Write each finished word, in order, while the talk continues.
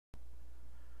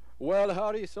Well,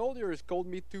 howdy, soldiers.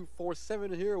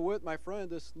 Coldmeat247 here with my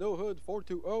friend, the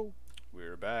Snowhood420.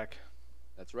 We're back.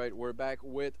 That's right, we're back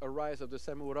with a Rise of the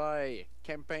Samurai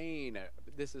campaign.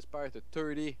 This is part of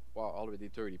 30. Well, already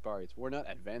 30 parts. We're not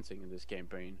advancing in this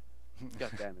campaign.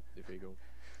 God damn it, Difigo.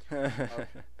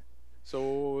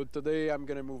 So today I'm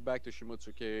gonna move back to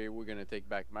Shimotsuke. We're gonna take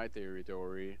back my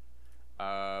territory.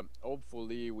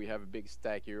 Hopefully we have a big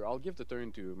stack here. I'll give the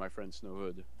turn to my friend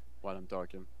Snowhood while I'm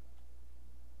talking.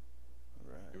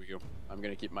 Right. Here we go. I'm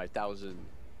gonna keep my 1,000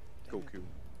 Koku.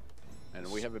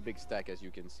 And we have a big stack, as you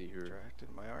can see here. Distracted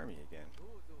my army again.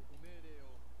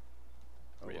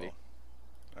 Oh, Really?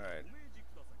 Well. Alright.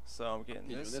 So I'm getting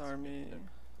this units? army.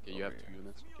 Okay, you have 2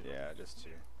 units. Okay. Yeah, just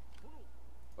 2.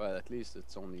 Well, at least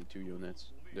it's only 2 units.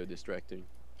 They're distracting.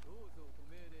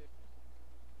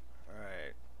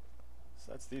 Alright.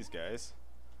 So that's these guys.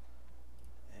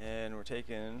 And we're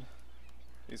taking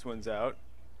these ones out.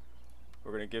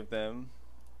 We're gonna give them.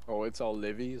 Oh, it's all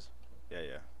levies?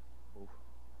 Yeah. Oof.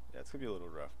 Yeah, it's gonna be a little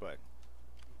rough, but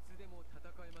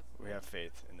we have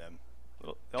faith in them.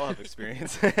 They all have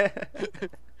experience.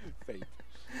 Fate.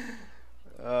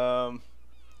 So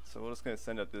we're just gonna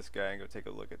send up this guy and go take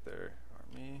a look at their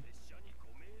army.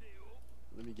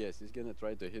 Let me guess, he's gonna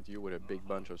try to hit you with a big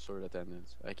bunch of sword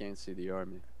attendants. I can't see the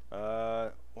army.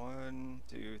 1,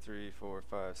 2, 3, 4,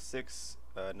 5, 6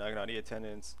 Naganadi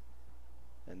attendants,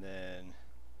 and then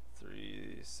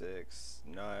 3, 6,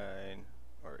 9,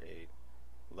 or 8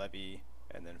 levy,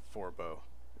 and then 4 bow,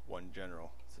 1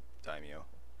 general. It's a daimyo.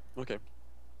 Okay.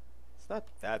 It's not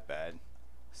that bad.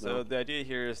 So No. the idea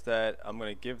here is that I'm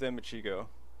going to give them Ichigo,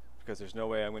 because there's no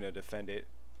way I'm going to defend it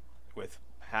with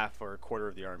half or a quarter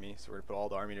of the army. So we're going to put all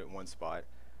the army in one spot.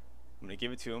 I'm going to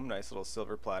give it to them, nice little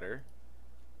silver platter.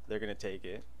 They're going to take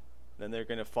it. Then they're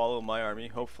going to follow my army,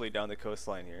 hopefully down the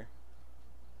coastline here.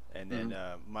 And then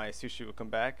my sushi will come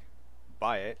back,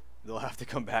 buy it. They'll have to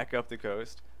come back up the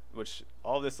coast, which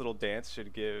all this little dance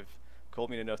should give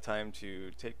Coldmeat enough time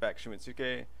to take back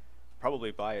Shimotsuke,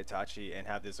 probably buy Itachi, and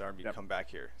have this army come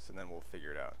back here. So then we'll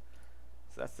figure it out.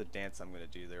 So that's the dance I'm going to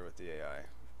do there with the AI.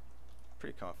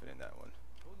 Pretty confident in that one.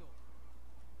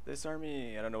 This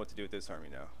army, I don't know what to do with this army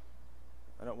now.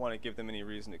 I don't want to give them any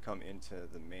reason to come into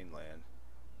the mainland.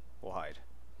 We'll hide.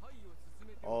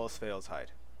 All else fails,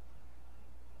 hide.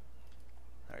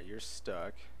 Alright, you're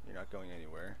stuck. You're not going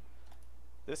anywhere.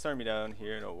 This army down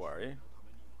here in Owari.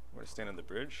 I'm going to stand on the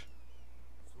bridge.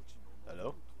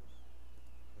 Hello?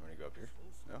 You want to go up here?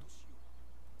 No?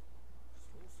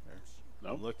 There.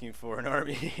 No? I'm looking for an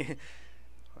army.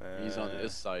 He's on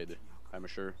this side, I'm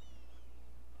sure.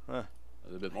 Huh. A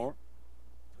little bit more?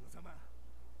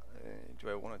 Do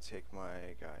I want to take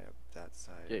my guy up that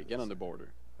side? Okay, get on the border.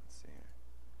 Let's see here.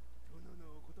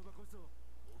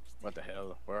 What the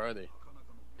hell? Where are they?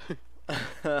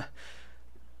 Huh.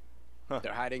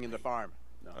 They're hiding in the farm.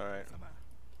 No. Alright.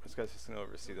 This guy's just going to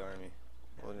oversee the army.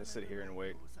 We'll just sit here and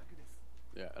wait.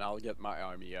 Yeah, and I'll get my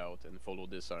army out and follow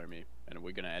this army. And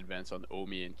we're gonna advance on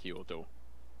Omi and Kyoto.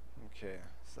 Okay,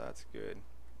 so that's good.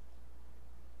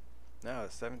 Now, the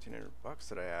 1,700 bucks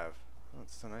that I have. Oh,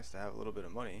 it's so nice to have a little bit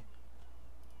of money.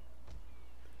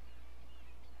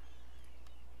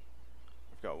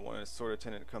 I've got one sword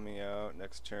attendant coming out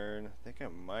next turn. I think I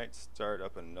might start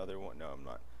up another one. No, I'm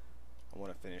not. I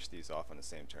want to finish these off on the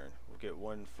same turn. We'll get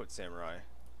 1 foot samurai.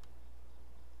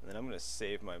 And then I'm going to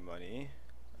save my money,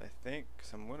 I think,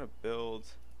 because I'm going to build...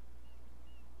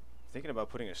 thinking about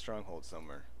putting a stronghold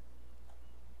somewhere.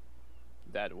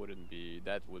 That would be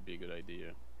a good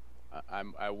idea.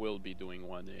 I will be doing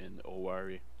one in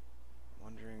Owari.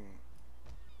 Wondering,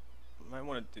 I might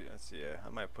want to do. Let's see. Yeah, I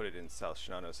might put it in South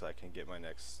Shinano so I can get my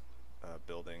next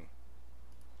building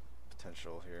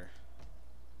potential here.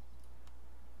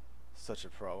 Such a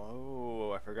problem.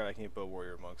 Oh, I forgot I can build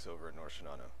warrior monks over in North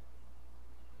Shinano.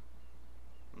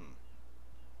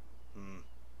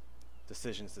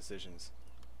 Decisions.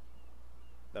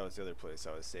 That was the other place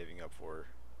I was saving up for.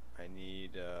 I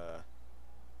need the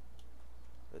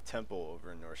temple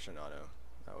over in North Shinano.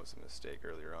 That was a mistake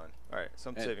earlier on. Alright, so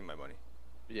I'm saving my money.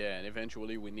 Yeah, and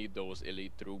eventually we need those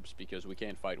elite troops because we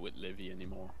can't fight with Livy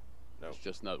anymore. No. It's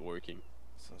just not working.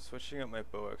 So I'm switching up my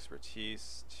bow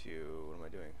expertise to... what am I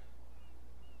doing?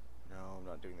 No, I'm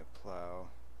not doing the plow.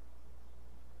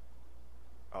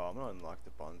 Oh, I'm going to unlock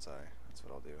the bonsai. That's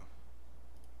what I'll do.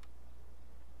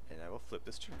 And I will flip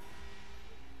this turn.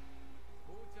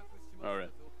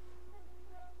 Alright.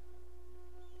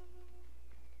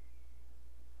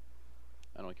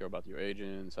 I don't care about your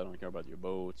agents, I don't care about your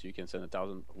boats, you can send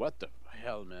 1,000. What the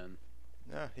hell, man?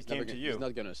 Nah, he came to you. He's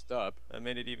not gonna stop. That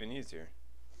made it even easier.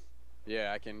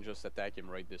 Yeah, I can just attack him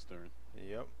right this turn.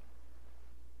 Yep.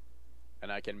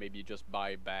 and I can maybe just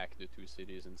buy back the 2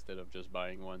 cities instead of just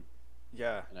buying one,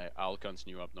 Yeah, and I'll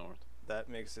continue up north. that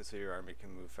makes it so your army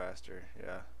can move faster.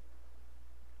 Yeah.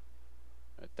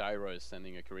 Tyra is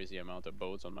sending a crazy amount of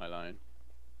boats on my line.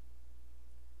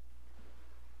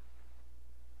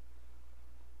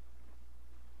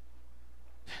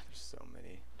 There's so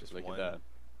many. Just Look one. at that.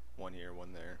 One here,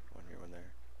 one there, one here, one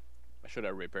there. I should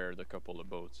have repaired a couple of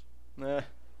boats. Nah.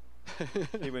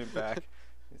 He went back.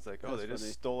 He's like, oh, That's they funny.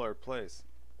 just stole our place.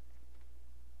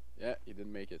 Yeah, he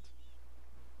didn't make it.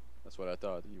 That's what I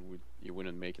thought. He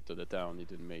wouldn't make it to the town. He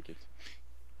didn't make it.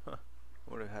 Huh.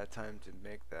 Would have had time to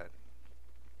make that.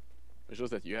 It's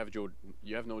just that you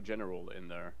have no general in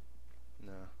there.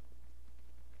 No.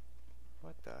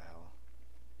 What the hell?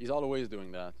 He's always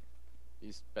doing that.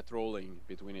 He's patrolling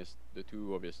between the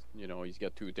two of his. You know, he's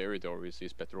got 2 territories.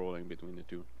 He's patrolling between the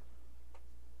 2.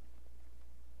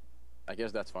 I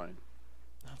guess that's fine.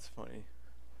 That's funny.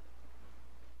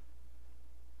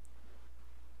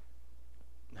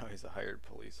 Now he's a hired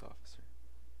police officer.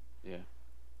 Yeah.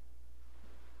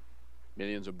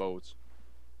 Millions of boats.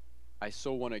 I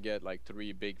so want to get like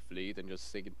 3 big fleet and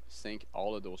just sink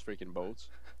all of those freaking boats.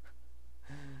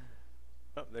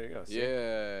 Oh, there you go. See?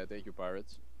 Yeah, thank you,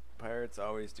 pirates. Pirates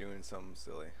always doing something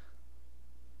silly.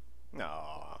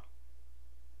 No.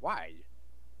 Why?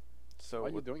 So Why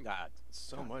are you doing that?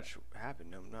 so much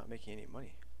happened. I'm not making any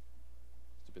money.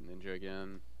 Stupid ninja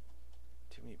again.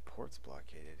 Too many ports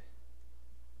blockaded.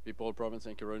 People, province,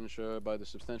 and Karansha by the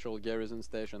substantial garrison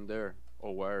station there.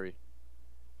 Owari.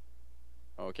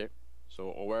 Okay,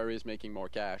 so Owari is making more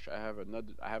cash. I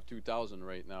have 2,000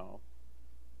 right now.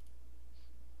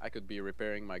 I could be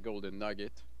repairing my golden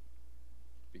nugget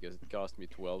because it cost me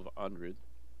 1,200.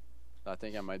 I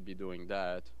think I might be doing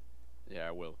that. Yeah,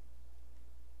 I will.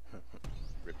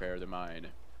 Repair the mine.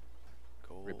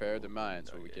 Repair the mine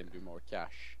so we can do more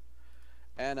cash.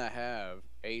 And I have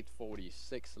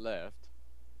 846 left.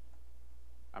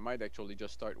 I might actually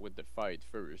just start with the fight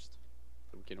first,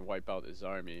 so we can wipe out his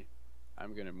army.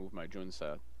 I'm gonna move my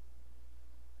Junsat.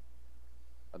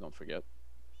 I don't forget.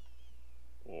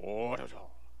 Oh,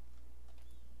 so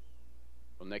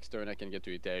next turn I can get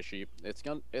to Itachi.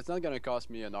 It's not gonna cost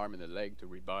me an arm and a leg to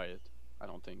rebuy it. I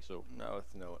don't think so. No,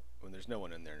 when there's no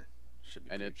one in there, it should be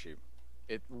pretty cheap.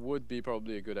 It would be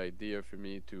probably a good idea for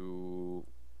me to,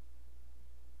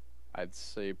 I'd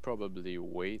say, probably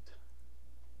wait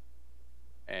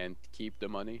and keep the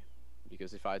money,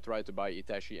 because if I try to buy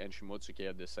Itachi and Shimotsuke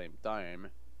at the same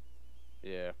time,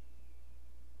 yeah,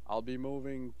 I'll be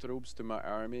moving troops to my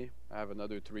army. I have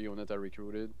another 3 unit I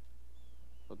recruited,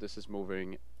 so this is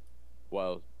moving,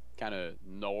 well, kind of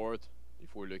north.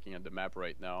 If we're looking at the map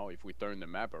right now, if we turn the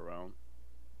map around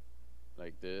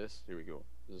like this, here we go.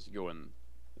 This is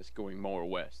going more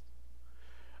west.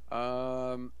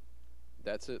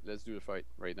 That's it. Let's do the fight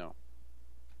right now.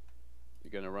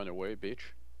 You're gonna run away,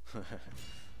 bitch?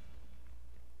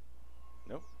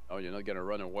 Nope. Oh, you're not gonna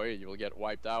run away. You'll get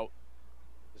wiped out.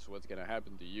 This is what's gonna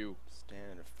happen to you.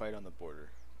 Stand and fight on the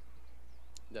border.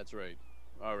 That's right.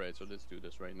 Alright, so let's do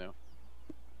this right now.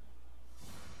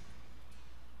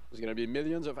 There's gonna be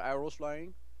millions of arrows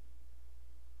flying.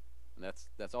 And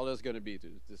that's all there's gonna be,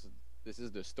 dude. This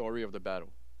is the story of the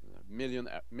battle.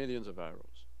 Millions of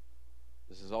arrows.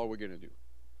 This is all we're gonna do.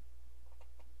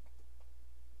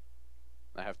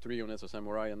 I have 3 units of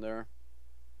samurai in there.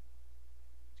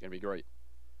 It's gonna be great.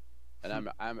 And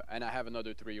I have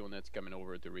another 3 units coming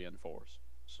over to reinforce.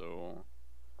 So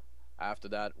after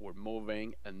that we're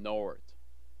moving north.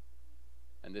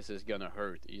 And this is gonna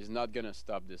hurt. He's not gonna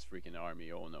stop this freaking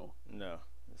army, oh no. No.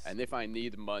 And if I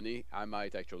need money, I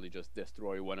might actually just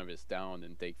destroy one of his towns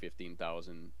and take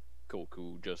 15,000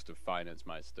 koku just to finance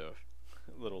my stuff.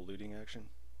 A little looting action.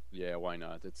 Yeah, why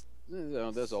not? It's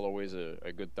there's always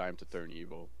a good time to turn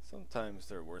evil. Sometimes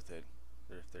they're worth it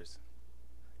if there's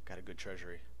got a good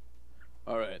treasury.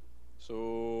 All right.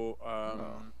 So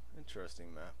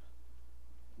interesting map.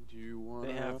 do you want?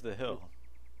 They have the hill.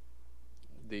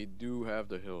 They do have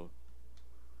the hill.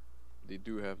 They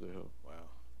do have the hill. Wow.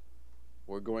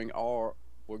 We're going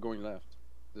left.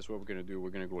 This is what we're gonna do. We're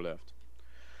gonna go left.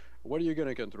 What are you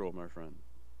gonna control, my friend?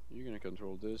 You're gonna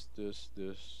control this, this,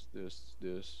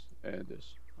 and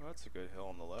this. Oh, that's a good hill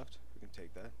on the left. We can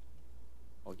take that.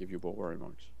 I'll give you both warrior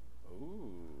marks.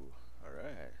 Ooh, all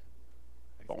right.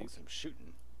 I can do some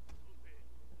shooting.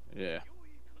 Yeah.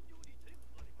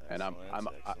 And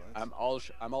Excellent, I'm all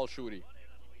shooty.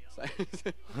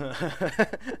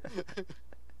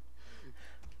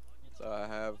 So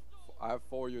I have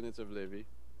 4 units of levy,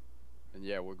 and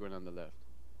yeah, we're going on the left.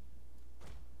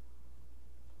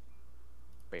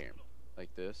 Bam,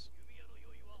 like this.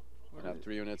 And I have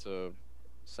 3 units of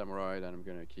samurai, then I'm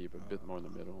gonna keep a bit more in the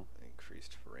middle.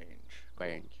 Increased range.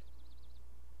 Bank.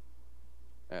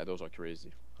 Yeah, those are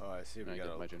crazy. Oh, I see. We I got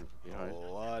get my general behind. a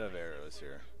lot of arrows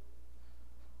here.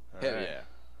 Hell Alright. yeah.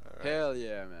 Alright. Hell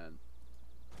yeah, man.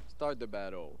 Start the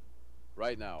battle.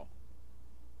 Right now.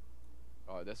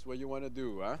 Oh, that's what you want to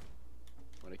do, huh?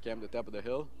 Want to camp the top of the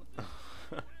hill?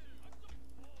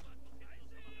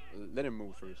 Let him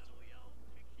move first.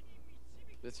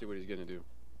 Let's see what he's gonna do.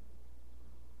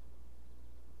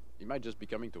 He might just be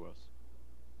coming to us.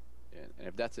 And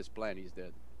if that's his plan, he's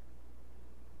dead.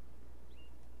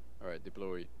 Alright,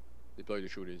 deploy. Deploy the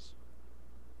shooters.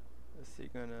 Is he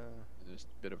gonna... Just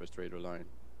a bit of a straighter line.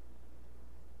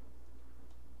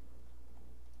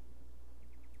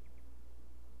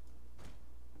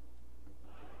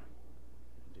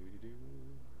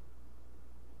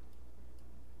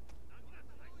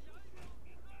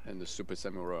 And the super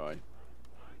samurai.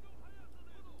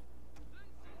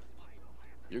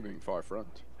 You're going far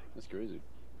front. That's crazy.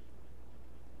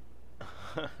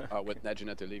 With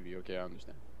Najina to leave you. Okay, I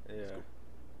understand. Yeah. Cool.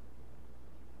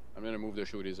 I'm gonna move the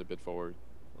shooters a bit forward.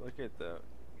 Look at the...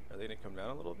 Are they gonna come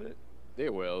down a little bit? They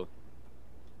will.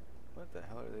 What the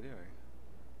hell are they doing?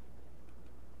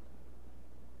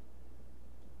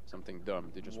 Something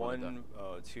dumb. They just want to die.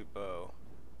 Oh, 2 bow.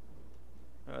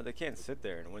 They can't sit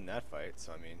there and win that fight,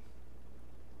 so I mean...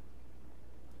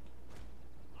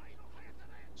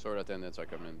 Sword attendants are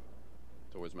coming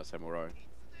towards my samurai.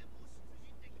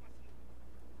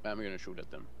 I'm gonna shoot at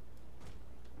them.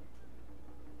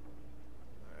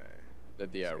 Alright.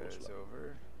 Let the arrows fly.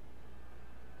 Over.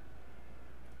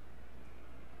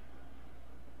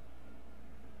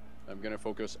 I'm gonna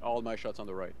focus all my shots on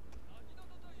the right.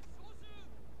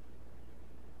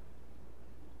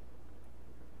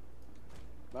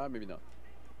 Maybe not.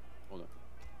 Hold on.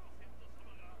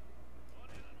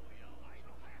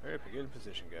 Alright, get in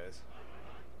position, guys.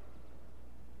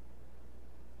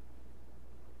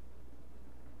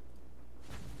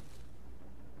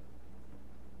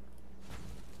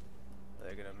 Are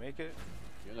they gonna make it?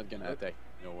 You're not gonna attack.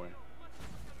 No way.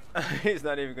 He's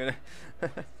not even gonna... Oh,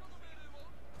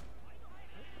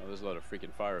 there's a lot of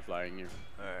freaking fire flying here.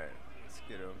 Alright, let's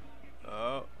get him.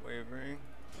 Oh, wavering.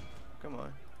 Come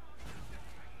on.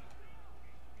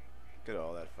 Look at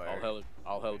all that fire.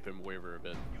 I'll help him waver a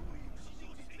bit.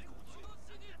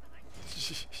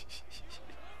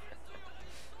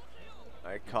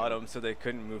 I caught him so they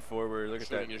couldn't move forward. Look at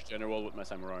that. Shooting his general with my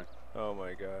samurai. Oh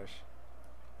my gosh.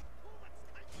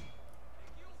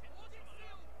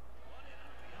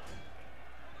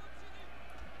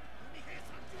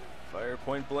 Fire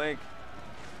point blank.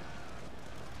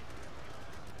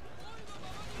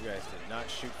 You guys did not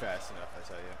shoot fast enough, I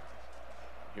tell you.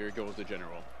 Here goes the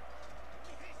general.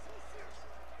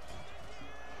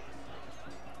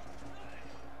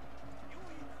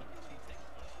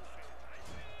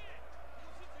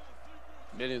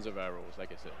 Millions of arrows, like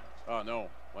I said. Oh no,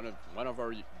 one of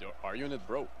our unit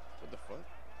broke. What the fuck?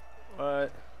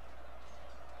 What?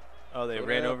 Oh, they Go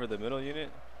ran ahead. over the middle unit?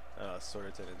 Oh, sword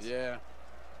attendants. Yeah.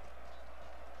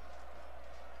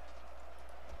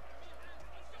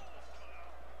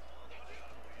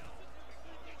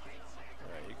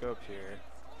 Alright, you go up here.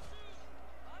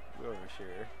 Go over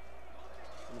here.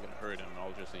 I'm gonna hurt him.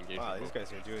 I'll just engage. Wow, them these both.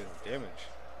 guys are doing damage.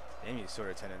 Damn you, sword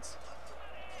attendants.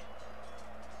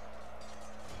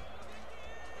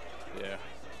 Yeah.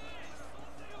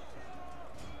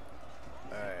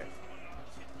 Alright.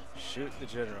 Shoot the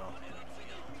general.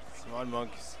 Come on,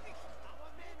 monks.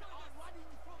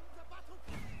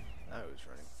 I was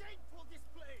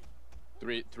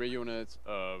running. Three units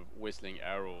of whistling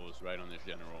arrows right on this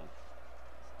general.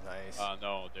 Nice.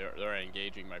 No, they're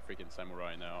engaging my freaking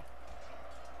samurai now.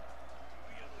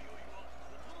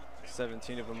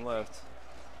 17 of them left.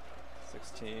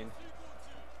 16.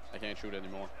 I can't shoot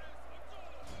anymore.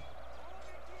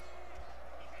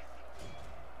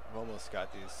 I've almost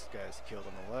got these guys killed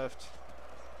on the left.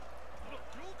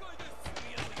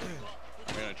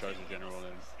 I'm gonna charge the general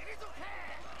then.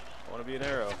 I want to be an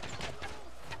arrow.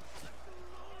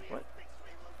 What?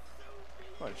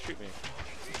 Come on, shoot me.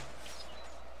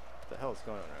 What the hell is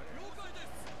going on around here?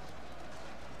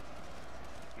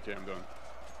 Okay, I'm done.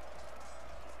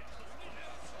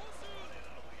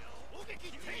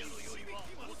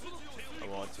 I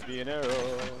want to be an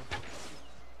arrow.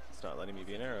 It's not letting me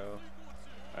be an arrow.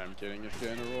 I'm killing his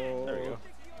general. There we go.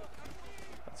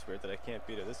 That's weird that I can't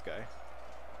beat this guy.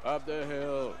 Up the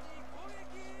hill.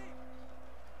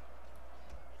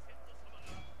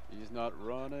 He's not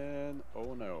running.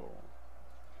 Oh no.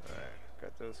 Alright,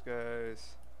 got those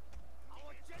guys.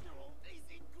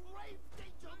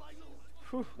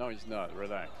 No, he's not.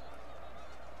 Relax.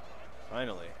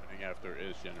 Finally. Coming after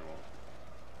is general.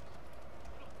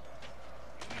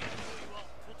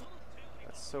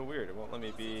 That's so weird. It won't let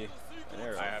me be an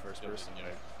arrow I have first to kill this person.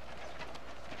 guy.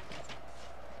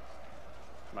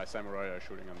 My samurai are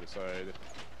shooting on the side.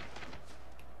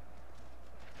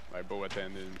 My bow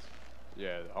attendants.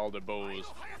 Yeah, all the bows.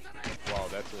 Wow,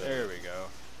 that's a There we go.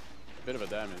 bit of a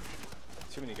damage.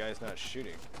 Too many guys not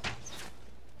shooting.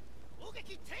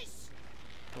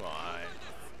 Come on.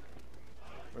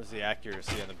 Where's the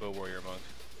accuracy on the bow warrior monk?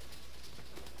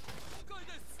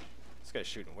 This guy's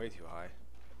shooting way too high.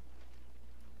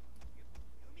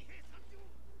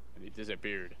 And he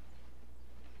disappeared.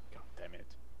 God damn it.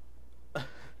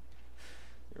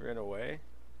 He ran away?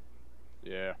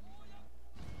 Yeah.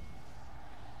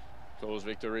 Close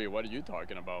victory. What are you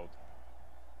talking about?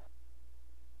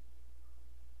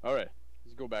 Alright,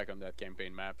 let's go back on that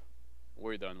campaign map.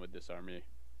 We're done with this army.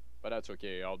 But that's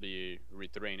okay, I'll be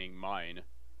retraining mine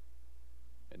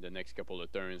in the next couple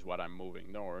of turns while I'm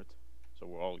moving north. So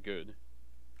we're all good.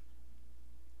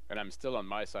 And I'm still on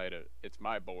my side, it's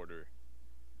my border.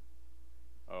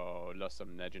 Oh, lost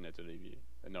some Najina to Levy.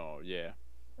 No, yeah,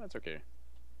 that's okay.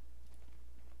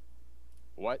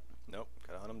 What? Nope,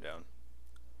 gotta hunt him down.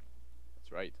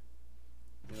 That's right.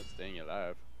 You're not staying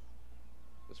alive.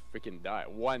 Just freaking die.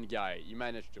 One guy. You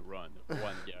managed to run.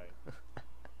 One guy.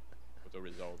 With the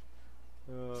result.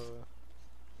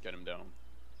 Get him down.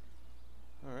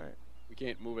 Alright. We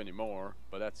can't move anymore,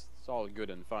 but it's all good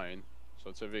and fine. So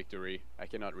it's a victory. I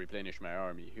cannot replenish my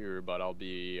army here, but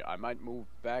I might move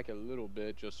back a little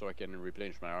bit just so I can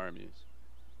replenish my armies.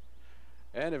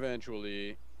 And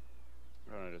eventually,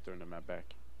 I'm gonna turn the map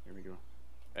back. Here we go.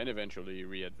 And eventually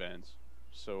re-advance.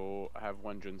 So I have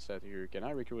one Junset here. Can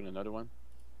I recruit another one?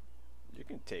 You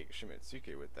can take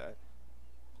Shimitsuke with that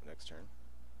next turn.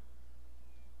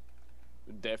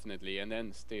 Definitely, and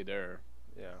then stay there.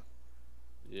 Yeah.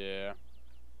 Yeah.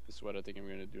 This is what I think I'm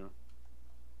gonna do.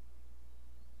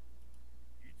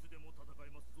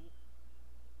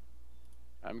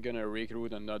 I'm gonna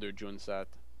recruit another Junsat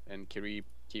and keep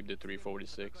the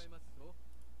 346.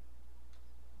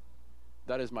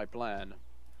 That is my plan.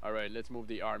 Alright, let's move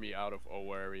the army out of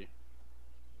Owari.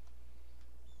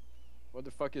 What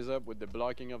the fuck is up with the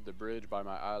blocking of the bridge by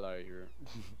my ally here?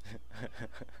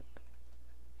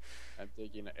 I'm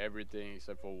taking everything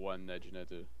except for one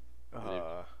Nejineta.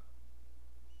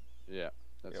 Yeah,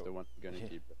 that's the one I'm gonna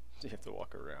keep. You have to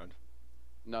walk around.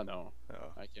 No.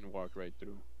 Oh. I can walk right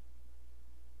through.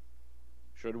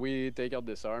 Should we take out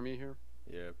this army here?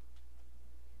 Yep.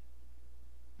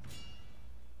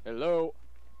 Hello?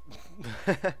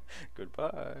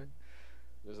 Goodbye.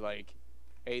 There's like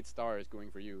 8 stars going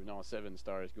for you. No, 7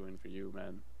 stars going for you,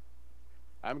 man.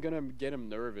 I'm gonna get him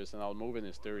nervous and I'll move in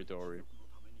his territory.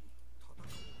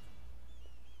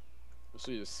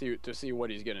 So to see what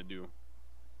he's gonna do.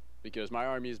 Because my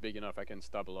army is big enough, I can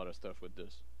stop a lot of stuff with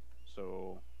this.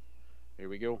 So, here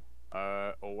we go.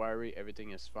 Owari,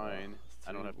 everything is fine.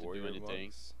 I don't have to do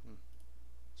anything.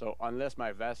 So, unless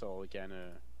my vassal can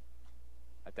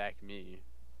attack me,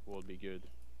 we'll be good.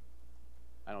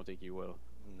 I don't think he will.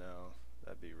 No,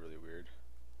 that'd be really weird.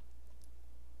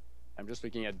 I'm just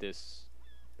looking at this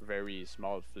very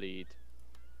small fleet.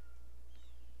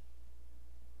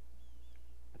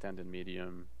 Attendant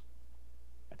medium.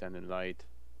 Attendant light.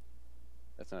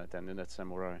 That's not attendant, that's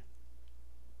samurai.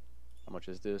 How much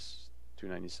is this?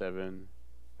 297.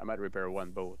 I might repair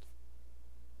one boat.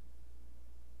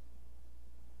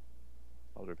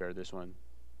 I'll repair this one.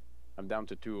 I'm down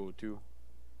to 202.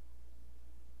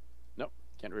 Nope,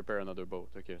 can't repair another boat.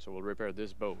 Okay, so we'll repair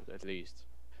this boat at least.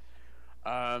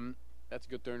 That's a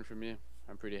good turn for me.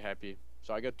 I'm pretty happy.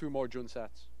 So I got 2 more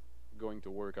Junsats going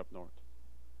to work up north.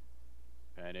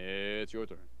 And it's your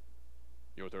turn.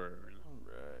 Your turn.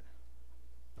 Alright.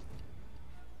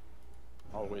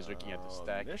 Always looking at the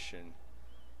stack. Mission.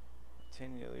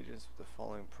 Obtain the allegiance with the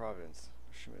following province.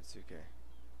 Shimitsuke.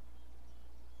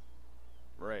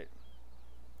 Right.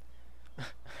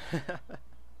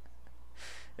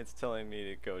 It's telling me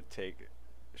to go take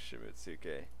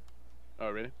Shimitsuke. Oh,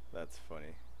 really? That's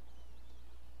funny.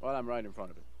 Well, I'm right in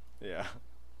front of it. Yeah.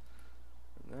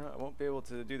 No, I won't be able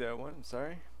to do that one. I'm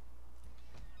sorry.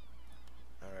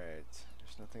 Alright.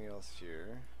 There's nothing else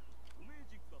here.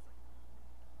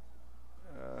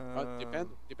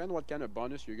 Depend what kind of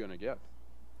bonus you're gonna get.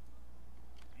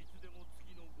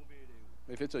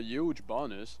 If it's a huge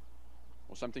bonus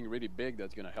or something really big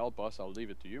that's gonna help us, I'll leave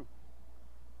it to you.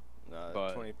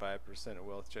 25% of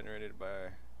wealth generated by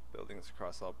buildings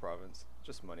across all province.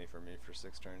 Just money for me for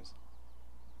 6 turns.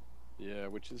 Yeah,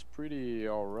 which is pretty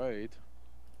alright,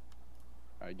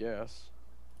 I guess.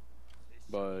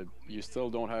 but you still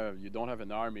don't have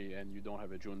an army and you don't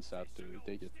have a Junsat to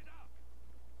take it.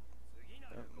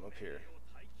 Oh, I'm up here.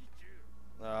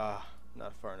 Ah,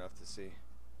 not far enough to see.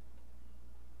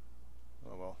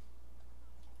 Oh well.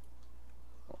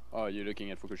 Oh, you're looking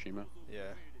at Fukushima?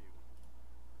 Yeah.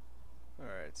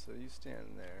 Alright, so you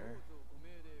stand there.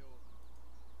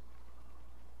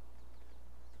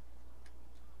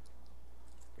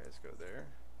 Guys go there.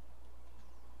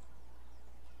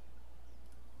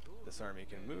 This army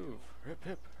can move. Hip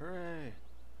hip, hooray!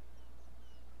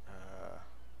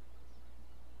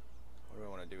 What do I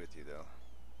want to do with you though?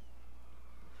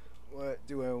 What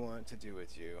do I want to do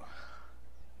with you?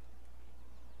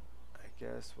 I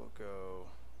guess we'll go...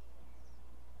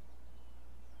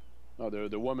 No,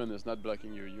 the woman is not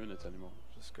blocking your units anymore.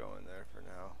 Just go in there for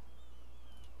now.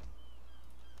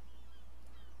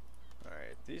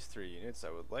 Alright, these 3 units I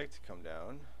would like to come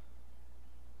down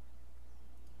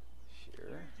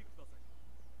here.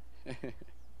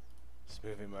 Just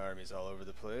moving my armies all over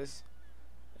the place.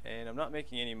 And I'm not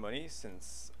making any money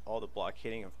since all the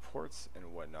blockading of ports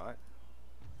and whatnot.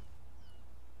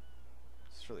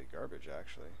 It's really garbage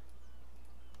actually.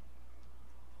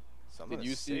 So I'm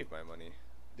gonna save my money.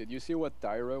 Did you see what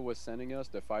Tyra was sending us?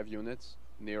 The 5 units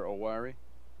near Owari?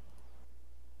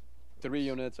 3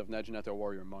 units of Najinata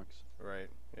warrior monks. Right,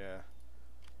 yeah.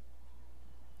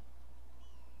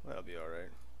 That'll be alright.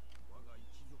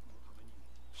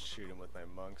 Shoot him with my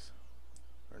monks.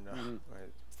 Or no, my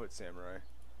foot samurai.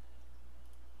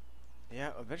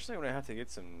 Yeah, eventually I'm gonna have to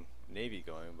get some navy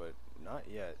going, but not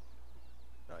yet.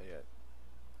 Not yet.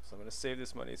 So I'm gonna save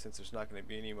this money since there's not gonna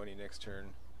be any money next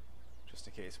turn, just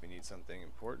in case we need something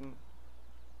important.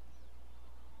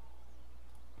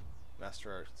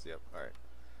 Master Arts, yep, alright.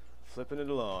 Flipping it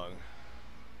along.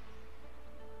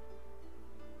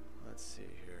 Let's see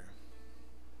here.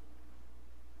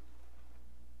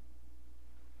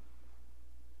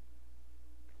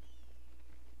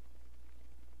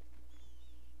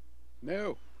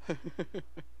 No.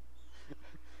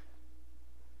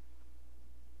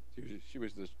 she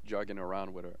was just jogging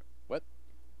around with her. What?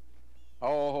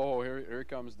 Oh, here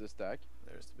comes the stack.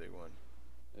 There's the big one.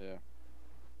 Yeah.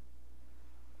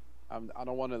 I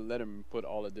don't want to let him put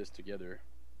all of this together.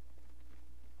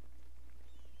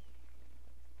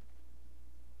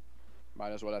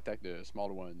 Might as well attack the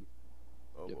small one.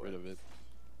 Oh, Get boy. rid of it.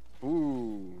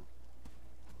 Ooh.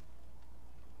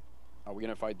 Are we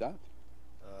gonna fight that?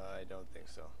 I don't think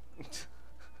so.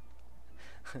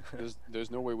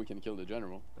 There's no way we can kill the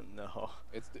general. No.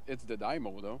 It's the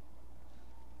Daimo though.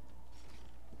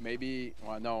 Maybe,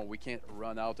 well, no, we can't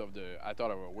run out of the. I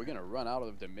thought we're gonna run out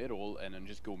of the middle and then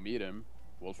just go meet him.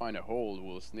 We'll find a hole.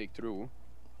 We'll sneak through.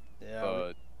 Yeah,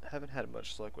 but I haven't had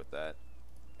much luck with that.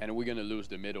 And we're gonna lose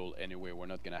the middle anyway. We're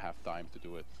not gonna have time to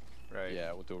do it. Right.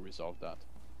 Yeah, we'll resolve that.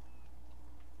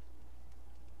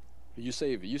 You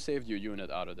saved your unit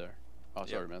out of there. Oh,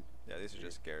 sorry, man. Yeah, these are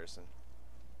just garrison.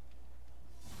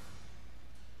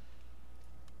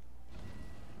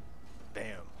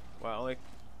 Bam. Wow, I only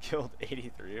killed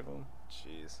 83 of them.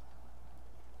 Jeez.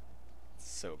 It's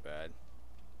so bad.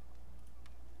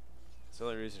 It's the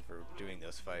only reason for doing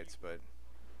those fights, but...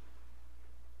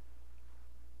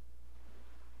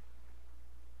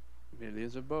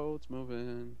 Millions of boats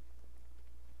moving.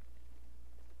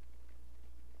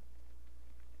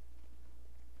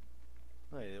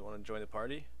 Oh, you didn't want to join the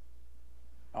party?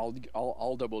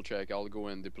 I'll double check. I'll go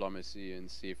in diplomacy and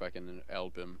see if I can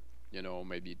help him. You know,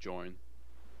 maybe join.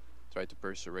 Try to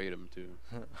persuade him to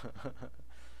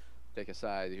take a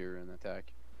side here and attack.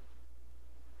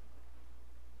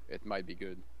 It might be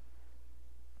good.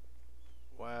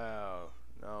 Wow.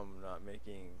 Now I'm not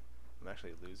making... I'm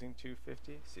actually losing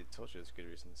 250? See, I told you it's a good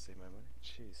reason to save my money.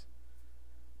 Jeez.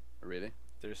 Really?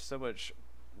 There's so much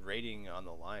rating on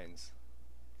the lines.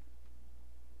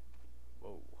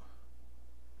 Whoa.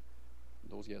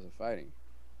 Those guys are fighting.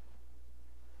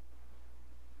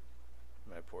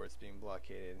 My port's being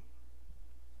blockaded.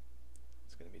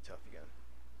 It's gonna be tough again.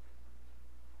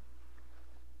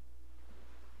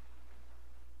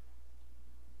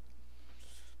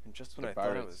 And just when I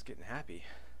thought I was getting happy.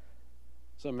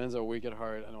 Some men's are weak at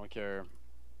heart. I don't care.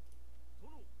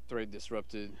 Trade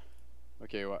disrupted.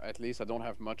 Okay, well, at least I don't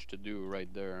have much to do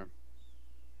right there.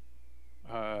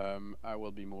 I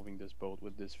will be moving this boat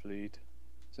with this fleet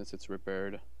since it's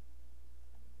repaired.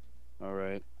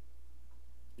 Alright.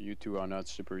 You two are not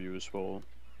super useful.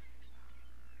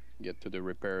 Get to the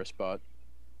repair spot.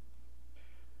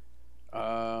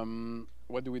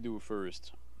 What do we do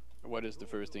first? What is the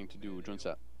first thing to do?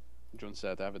 Junsat.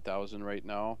 Junsat, I have 1,000 right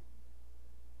now.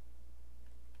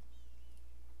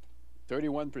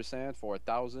 31% for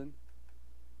 1,000.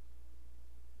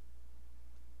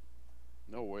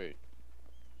 No way.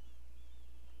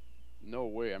 No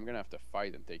way. I'm gonna have to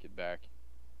fight and take it back.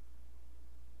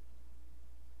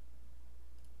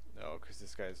 No, because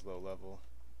this guy's low level.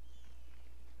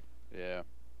 Yeah.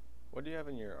 What do you have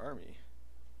in your army?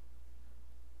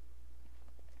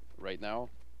 Right now,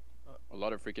 a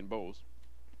lot of freaking bows.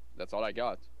 That's all I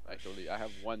got. Actually, I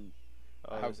have one.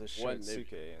 Oh, I have there's a one.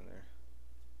 Shinsuke in there.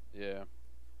 Yeah.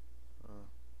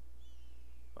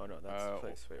 Oh no, that's the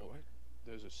place. Wait, what?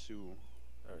 There's a Sioux.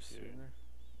 There's Sue in there?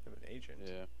 You have an agent.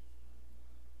 Yeah.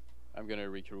 I'm gonna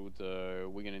recruit.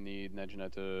 We're gonna need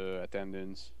Najinata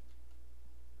attendants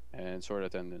and sword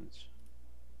attendants.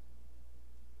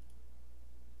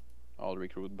 I'll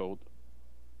recruit both.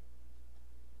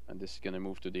 And this is gonna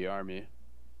move to the army.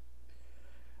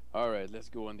 Alright, let's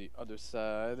go on the other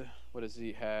side. What does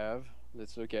he have?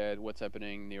 Let's look at what's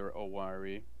happening near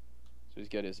Owari. So he's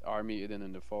got his army hidden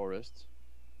in the forest.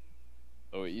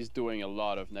 Oh, he's doing a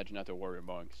lot of Najinata warrior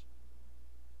monks.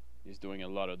 He's doing a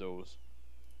lot of those.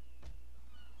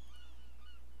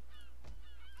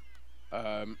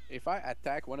 If I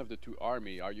attack one of the two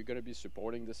army, are you gonna be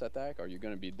supporting this attack? Are you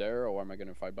gonna be there, or am I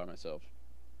gonna fight by myself?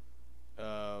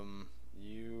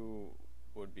 You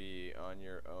would be on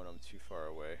your own. I'm too far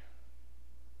away.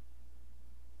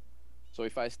 So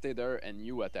if I stay there and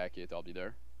you attack it, I'll be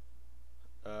there.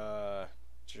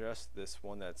 Just this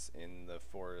one that's in the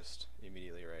forest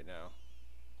immediately right now.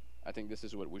 I think this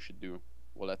is what we should do.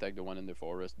 We'll attack the one in the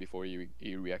forest before you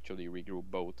actually regroup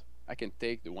both. I can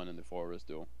take the one in the forest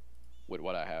though, with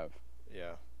what I have.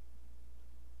 Yeah.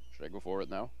 Should I go for it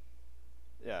now?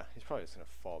 Yeah, he's probably just gonna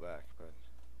fall back, but.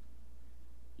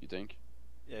 You think?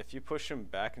 Yeah, if you push him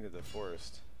back into the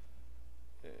forest.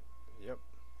 Yep,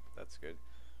 that's good.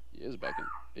 He is back in.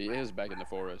 He is back in the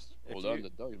forest. Hold on, the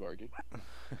dog's barking.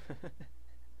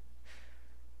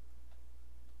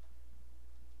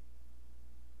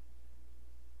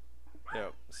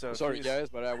 Yep. So sorry guys,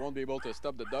 but I won't be able to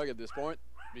stop the dog at this point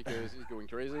because he's going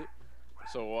crazy.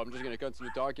 So I'm just gonna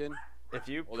continue talking. If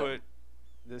you put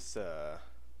this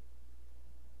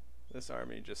this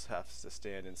army just has to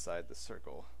stand inside the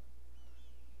circle.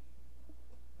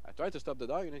 I tried to stop the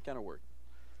dog and it kind of worked.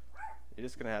 You're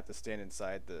just gonna have to stand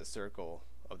inside the circle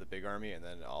of the big army, and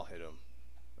then I'll hit him,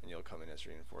 and you'll come in as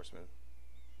reinforcement.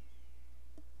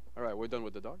 All right, we're done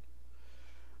with the dog.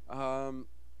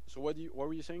 So what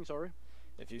were you saying? Sorry.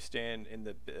 If you stand in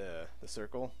the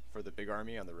circle for the big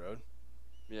army on the road.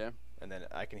 Yeah. And then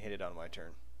I can hit it on my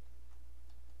turn.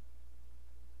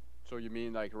 So you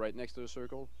mean like right next to the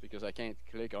circle? Because I can't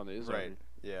click on his Right. army.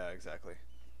 Yeah, exactly.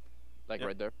 Like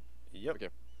right there? Yep. Okay.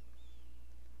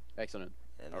 Excellent.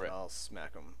 And all right. I'll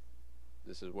smack him.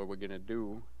 This is what we're gonna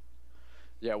do.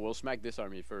 Yeah, we'll smack this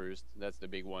army first. That's the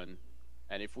big one.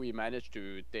 And if we manage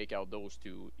to take out those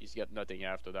two, he's got nothing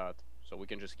after that. So we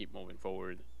can just keep moving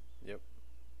forward. Yep.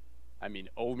 I mean,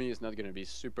 Omi is not gonna be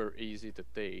super easy to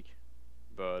take,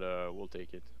 but we'll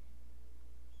take it.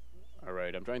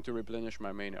 Alright, I'm trying to replenish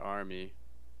my main army.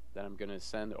 Then I'm gonna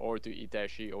send or to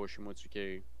Itachi or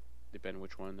Shimotsuke. Depend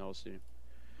which one, I'll see.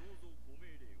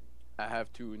 I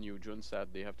have 2 new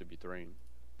Junsat, they have to be trained.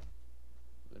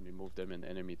 Let me move them in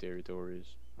enemy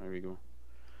territories. There we go.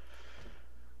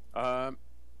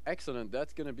 Excellent,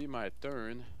 that's gonna be my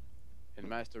turn. In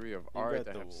Mastery of Art,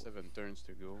 I have 7 turns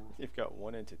to go. You've got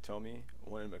 1 in Totomi,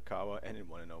 1 in Mikawa, and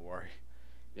 1 in Owari.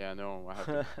 Yeah, no, I have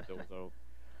to put those out.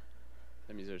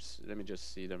 Let me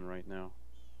just see them right now.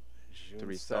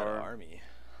 3-star army.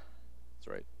 That's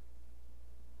right.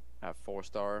 I have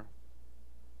 4-star,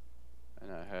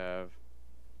 and I have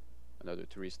another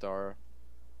 3-star.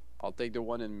 I'll take the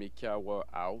one in Mikawa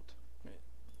out. Wait.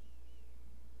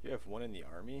 You have 1 in the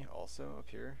army also up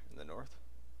here in the north.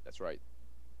 That's right.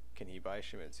 Can he buy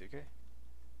Shimensuke?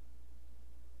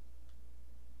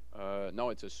 No,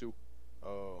 it's a Sioux.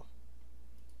 Oh.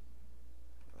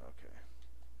 Okay.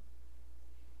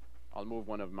 I'll move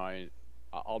one of my.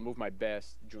 I'll move my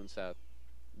best Junsat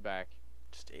back.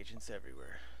 Just agents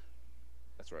everywhere.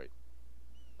 That's right.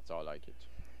 That's how I like it.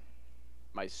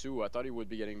 My Sioux, I thought he would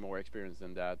be getting more experience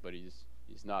than that, but he's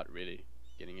not really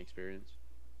getting experience.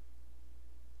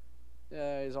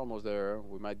 Yeah, he's almost there.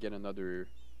 We might get another.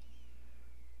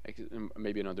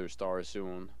 Maybe another star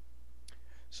soon.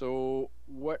 So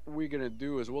what we're gonna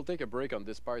do is we'll take a break on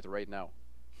this part right now.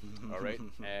 Alright?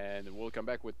 And we'll come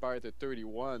back with part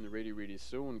 31 really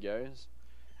soon, guys.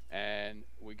 And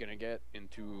we're gonna get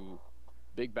into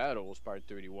big battles, part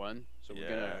 31. So we're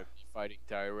gonna be fighting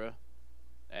Tyra.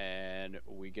 And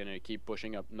we're gonna keep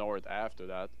pushing up north after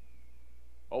that.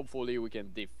 Hopefully we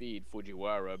can defeat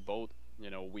Fujiwara. Both, you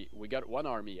know, we got 1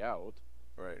 army out.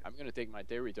 Right. I'm gonna take my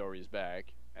territories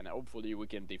back. and hopefully we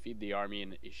can defeat the army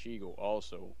in Ishigo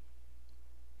also.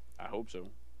 I hope so.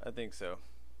 I think so.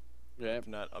 Yeah. If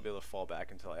not, I'll be able to fall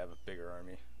back until I have a bigger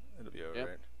army. It'll be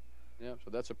alright. Yeah,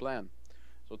 so that's a plan.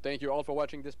 So thank you all for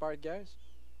watching this part, guys.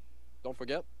 Don't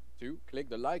forget to click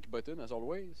the like button as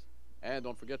always. And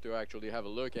don't forget to actually have a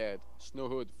look at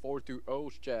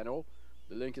Snowhood420's channel.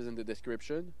 The link is in the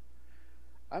description.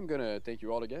 I'm gonna thank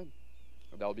you all again.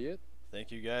 That'll be it.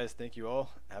 Thank you guys. Thank you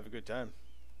all. Have a good time.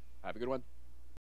 Have a good one.